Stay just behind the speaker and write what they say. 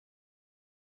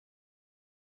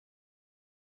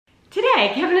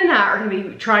Today, Kevin and I are going to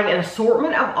be trying an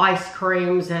assortment of ice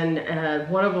creams, and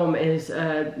one of them is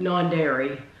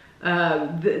non-dairy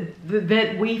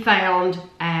that we found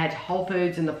at Whole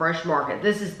Foods in the Fresh Market.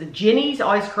 This is the Jeni's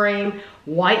ice cream,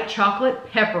 white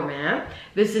chocolate peppermint.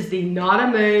 This is the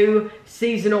Nada Moo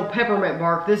seasonal peppermint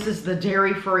bark. This is the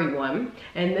dairy-free one,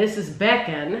 and this is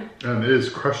Beckon. And it is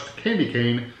crushed candy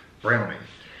cane brownie.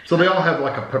 So they all have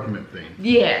like a peppermint theme.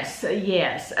 Yes,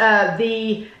 yes.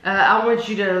 I want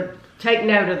you to take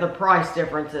note of the price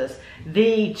differences.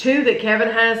 The two that Kevin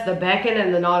has, the Beckon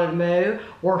and the Nada Moo,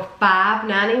 were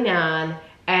 $5.99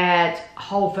 at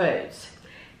Whole Foods.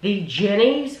 The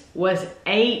Jeni's was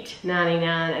 $8.99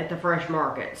 at the Fresh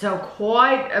Market. So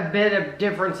quite a bit of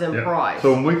difference in price.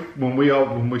 So when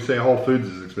we say Whole Foods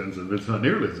is expensive, it's not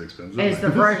nearly as expensive. It's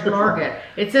the Fresh Market.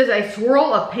 It says a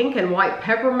swirl of pink and white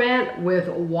peppermint with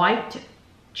white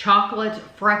chocolate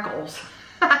freckles.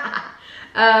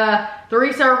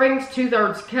 3 servings,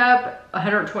 2/3 cup,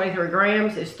 123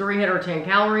 grams is 310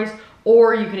 calories,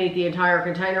 or you can eat the entire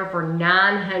container for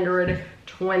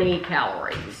 920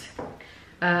 calories.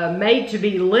 Made to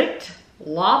be licked,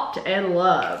 lopped, and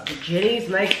loved. Jeni's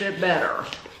makes it better.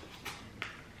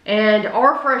 And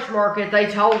our Fresh Market, they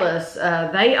told us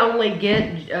they only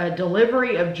get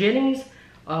delivery of Jeni's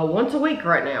once a week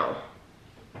right now.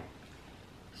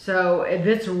 So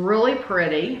it's really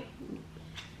pretty.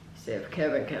 See if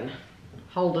Kevin can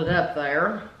hold it up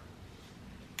there.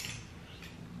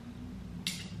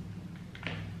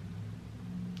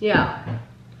 Yeah.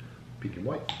 Pink and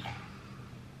white.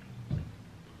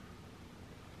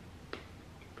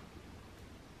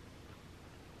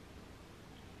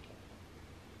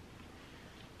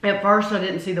 At first I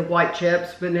didn't see the white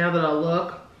chips, but now that I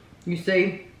look, you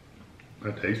see?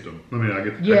 I taste them. I mean, I get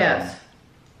the taste yes, of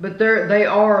them.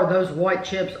 but those white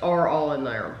chips are all in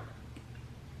there.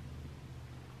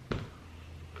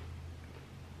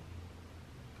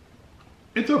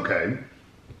 It's okay.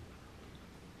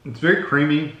 It's very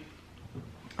creamy.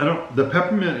 The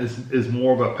peppermint is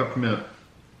more of a peppermint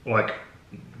like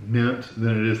mint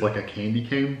than it is like a candy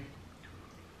cane.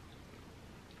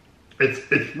 It's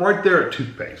right there at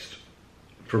toothpaste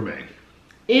for me.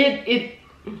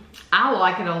 I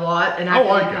like it a lot, and I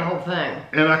could eat the whole thing.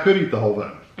 And I could eat the whole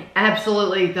thing.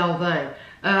 Absolutely eat the whole thing.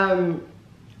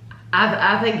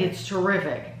 I think it's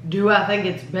terrific. Do I think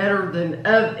it's better than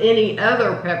any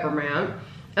other peppermint?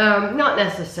 Not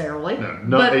necessarily. No,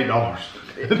 not $8.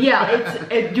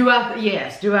 Yeah, do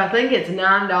I think it's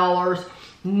 $9?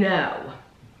 No.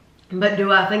 But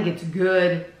do I think it's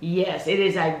good? Yes, it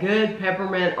is a good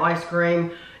peppermint ice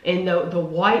cream. And the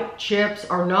white chips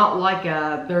are not like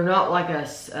a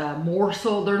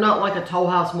morsel. They're not like a Toll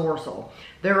House morsel.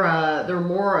 They're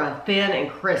more thin and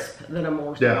crisp than a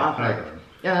morsel. Yeah, I think.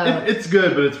 It's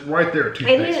good, but it's right there at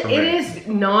toothpaste for me. It is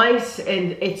nice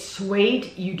and it's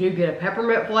sweet. You do get a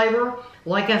peppermint flavor.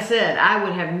 Like I said, I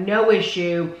would have no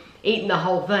issue eating the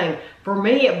whole thing. For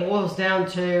me, it boils down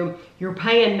to you're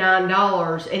paying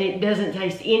 $9 and it doesn't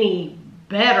taste any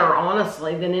better,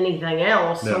 honestly, than anything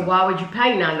else. No. So why would you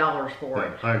pay $9 for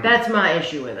it? I agree. That's my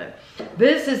issue with it.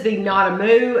 This is the Nada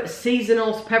Moo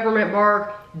Seasonals Peppermint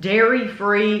Bark,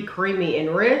 dairy-free, creamy,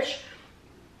 and rich.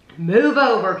 Move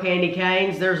over, candy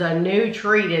canes. There's a new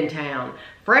treat in town.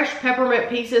 Fresh peppermint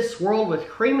pieces swirled with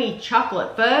creamy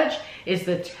chocolate fudge is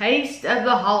the taste of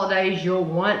the holidays you'll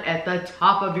want at the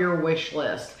top of your wish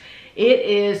list. It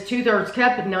is 2/3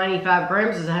 cup, 95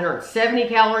 grams is 170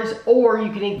 calories, or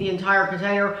you can eat the entire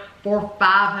container for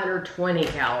 520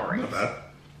 calories. Not bad.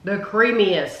 The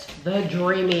creamiest, the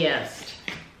dreamiest.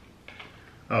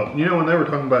 Oh, you know, when they were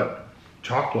talking about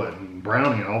chocolate and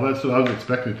brownie and all that stuff, I was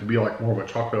expecting it to be like more of a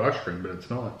chocolate ice cream, but it's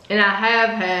not. And I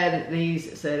have had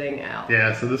these sitting out.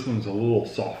 Yeah, so this one's a little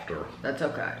softer. That's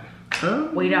okay.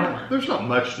 We don't. There's not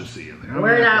much to see in there.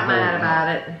 We're not mad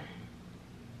about it.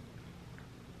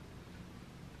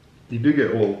 You do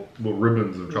get little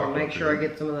ribbons of chocolate. Make sure I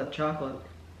get some of that chocolate.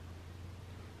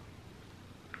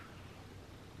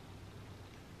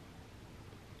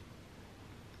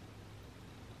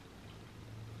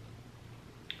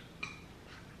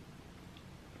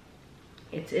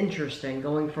 It's interesting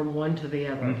going from one to the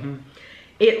other. Mm-hmm.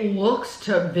 It looks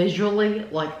to visually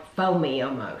like foamy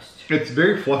almost. It's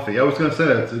very fluffy. I was going to say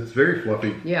that. It's very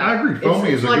fluffy. Yeah. I agree.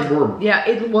 Foamy is a good word. Yeah,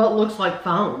 it looks like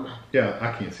foam. Yeah,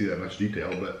 I can't see that much detail,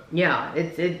 but... Yeah,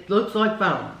 it looks like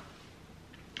foam.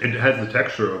 It has the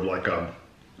texture of like a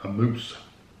mousse.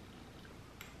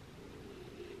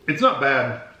 It's not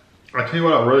bad. I tell you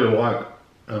what I really like,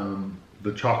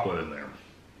 the chocolate in there.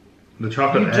 The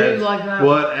chocolate adds, like that?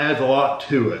 Well, it adds a lot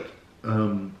to it,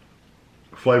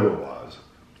 flavor-wise.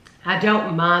 I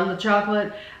don't mind the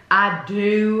chocolate. I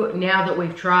do, now that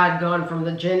we've gone from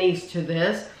the Jeni's to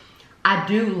this, I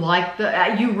do like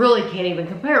you really can't even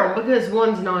compare them because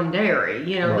one's non-dairy.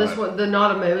 You know, this one, the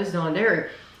Nada Moo is non-dairy.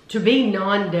 To be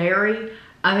non-dairy,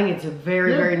 I think it's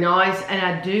very, very nice. And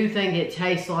I do think it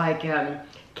tastes like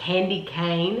candy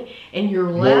cane. And you're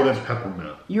left... More than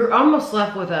peppermint. You're almost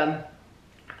left with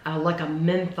like a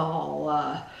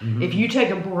menthol. If you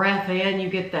take a breath in, you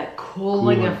get that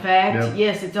cooling effect. Yep.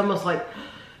 Yes, it's almost like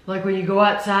when you go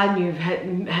outside and you've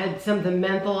had something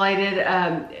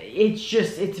mentholated.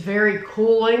 It's very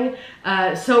cooling.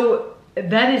 So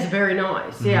that is very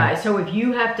nice. Yeah. So if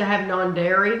you have to have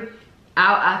non-dairy,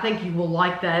 I think you will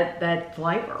like that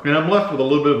flavor. And I'm left with a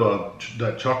little bit of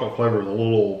that chocolate flavor, a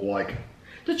little like...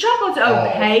 The chocolate's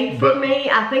okay for me.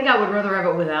 I think I would rather have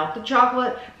it without the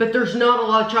chocolate, but there's not a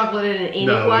lot of chocolate in it anyway.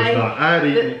 No, there's not. I had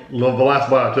eaten, the last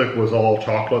bite I took was all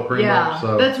chocolate pretty much.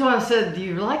 So. That's why I said, do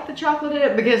you like the chocolate in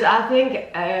it? Because I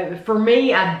think, for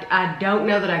me, I don't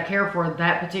know that I care for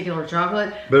that particular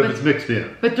chocolate. But if it's mixed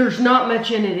in. But there's not much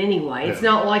in it anyway. Yeah. It's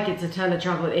not like it's a ton of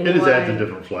chocolate anyway. It just adds a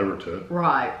different flavor to it.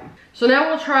 Right. So now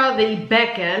we'll try the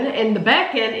Beckon, and the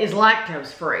Beckon is lactose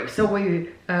free. So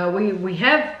we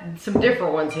have some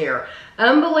different ones here.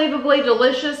 Unbelievably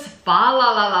delicious, fa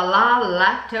la la la la,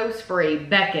 lactose free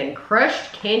Beckon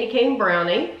crushed candy cane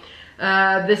brownie.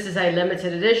 This is a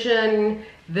limited edition.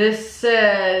 This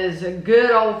says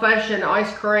good old fashioned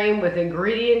ice cream with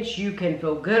ingredients you can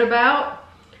feel good about.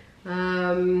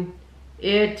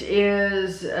 It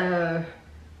is.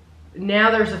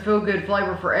 Now there's a feel-good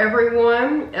flavor for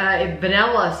everyone.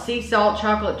 Vanilla, sea salt,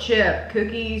 chocolate chip,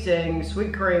 cookies, and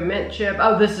sweet cream mint chip.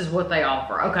 Oh, this is what they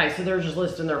offer. Okay, so they're just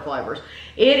listing their flavors.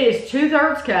 It is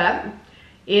 2/3 cup.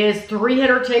 Is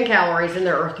 310 calories, and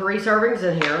there are 3 servings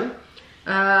in here.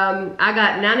 I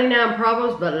got 99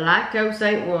 problems, but lactose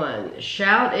ain't one.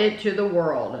 Shout it to the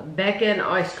world. Beckon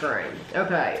ice cream.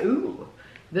 Okay, ooh.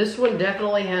 This one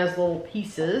definitely has little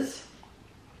pieces.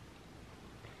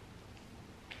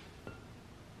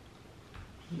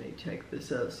 Let me take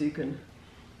this up so you can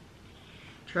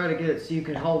try to get it so you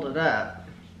can hold it up.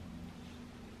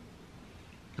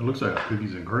 It looks like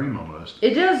cookies and cream almost.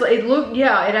 It does. It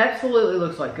absolutely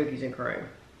looks like cookies and cream.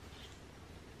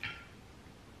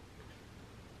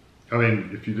 I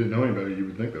mean, if you didn't know any better, you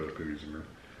would think that was cookies and cream.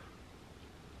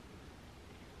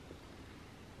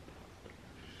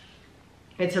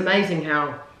 It's amazing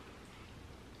how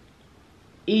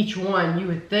each one, you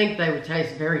would think they would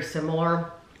taste very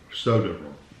similar. So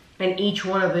different. And each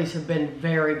one of these have been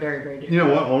very, very, very different. You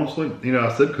know what, honestly,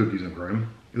 I said cookies and cream.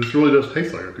 This really does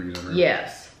taste like a cookies and cream.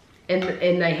 Yes. And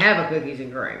they have a cookies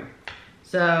and cream.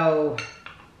 So.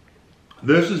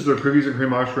 This is their cookies and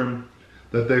cream ice cream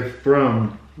that they've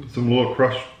thrown some little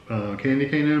crushed candy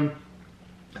cane in.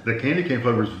 The candy cane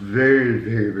flavor is very,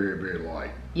 very, very, very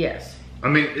light. Yes. I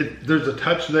mean, there's a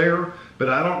touch there, but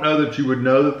I don't know that you would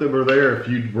know that they were there if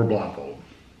you were blindfolded.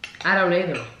 I don't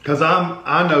either. Because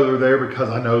I know they're there because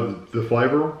I know the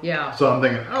flavor. Yeah. So I'm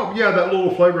thinking, oh yeah, that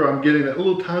little flavor I'm getting, that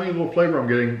little tiny little flavor I'm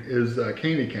getting is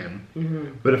candy cane.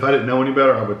 But if I didn't know any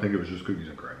better, I would think it was just cookies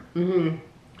and cream.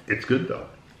 It's good though.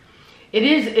 It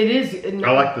is.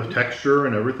 I like the texture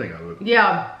and everything of it.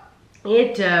 Yeah.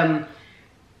 It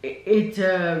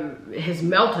has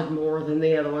melted more than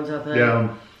the other ones, I think.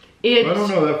 Yeah. I don't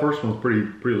know. That first one's pretty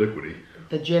liquidy.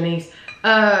 The Jeni's.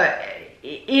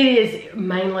 It is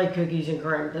mainly cookies and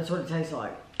cream. That's what it tastes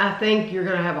like. I think you're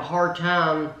going to have a hard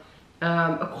time.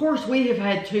 Of course, we have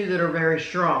had 2 that are very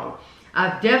strong.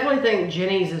 I definitely think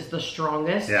Jeni's is the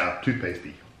strongest. Yeah,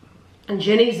 toothpastey. And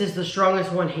Jeni's is the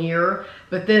strongest one here.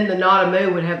 But then the Nada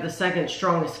Moo would have the second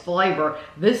strongest flavor.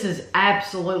 This is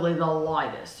absolutely the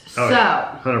lightest. Oh, so,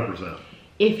 yeah, 100%.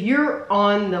 If you're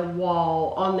on the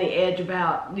wall, on the edge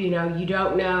about, you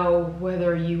don't know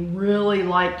whether you really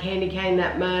like candy cane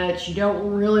that much, you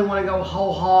don't really want to go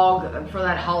whole hog for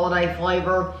that holiday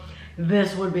flavor,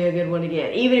 this would be a good one to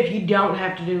get. Even if you don't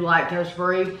have to do lactose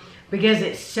free, because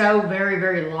it's so very,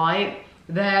 very light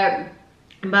that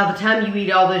by the time you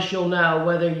eat all this, you'll know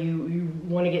whether you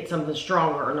want to get something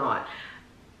stronger or not.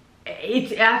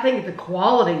 I think the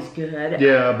quality's good.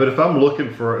 Yeah, but if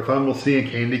I'm seeing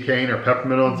candy cane or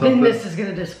peppermint on something, then this is going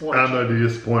to disappoint you. I'm going to be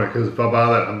disappointed because if I buy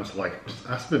that, I'm just like,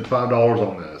 I spent $5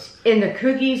 on this. And the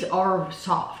cookies are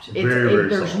soft.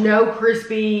 There's soft. No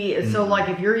crispy. So like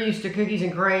if you're used to cookies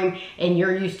and cream and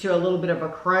you're used to a little bit of a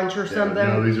crunch or something.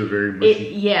 No, these are very mushy.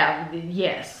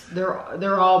 Yes,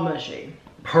 they're all mushy.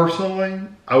 Personally,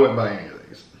 I wouldn't buy any of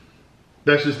these.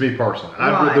 That's just me personally.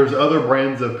 Right. There's other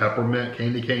brands of peppermint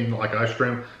candy cane like ice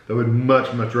cream that would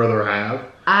much rather have.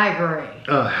 I agree.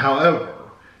 However,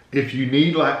 if you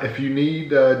need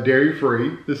dairy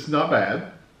free, this is not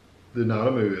bad. The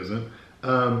Nada Moo isn't.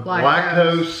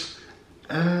 Lactose.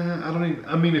 I don't even.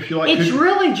 I mean, if you like, it's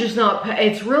really just not.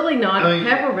 It's really not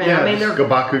peppermint. Yeah, I mean, just go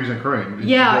buy cookies and cream.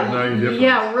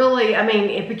 Yeah, really. I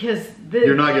mean, because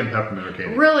you're not getting peppermint or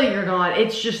candy. Really, you're not.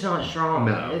 It's just not strong.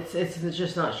 No, it's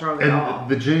just not strong at all. And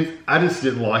the Jeni's, I just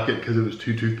didn't like it because it was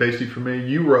too toothpastey for me.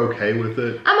 You were okay with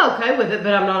it. I'm okay with it,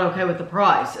 but I'm not okay with the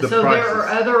price. There are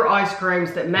other ice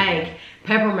creams that make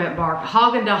peppermint bark.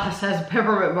 Haagen-Dazs has a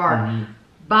peppermint bark. Mm-hmm.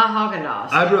 Buy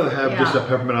Haagen-Dazs. I'd rather have just a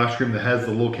peppermint ice cream that has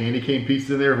the little candy cane piece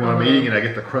in there. When I'm eating it, I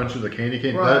get the crunch of the candy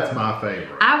cane. Right. That's my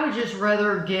favorite. I would just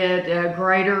rather get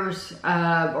Graeter's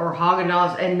or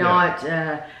Haagen-Dazs and not.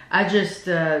 I just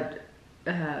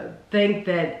think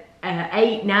that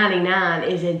 $8.99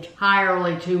 is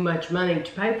entirely too much money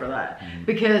to pay for that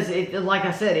because, like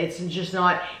I said, it's just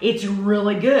not. It's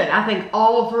really good. I think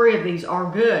all three of these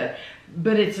are good,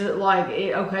 but it's like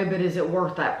okay, but is it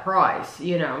worth that price?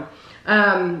 You know.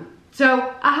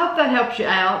 So I hope that helps you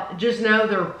out. Just know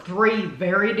they're three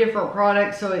very different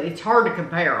products, so it's hard to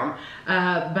compare them.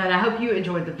 But I hope you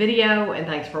enjoyed the video, and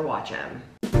thanks for watching.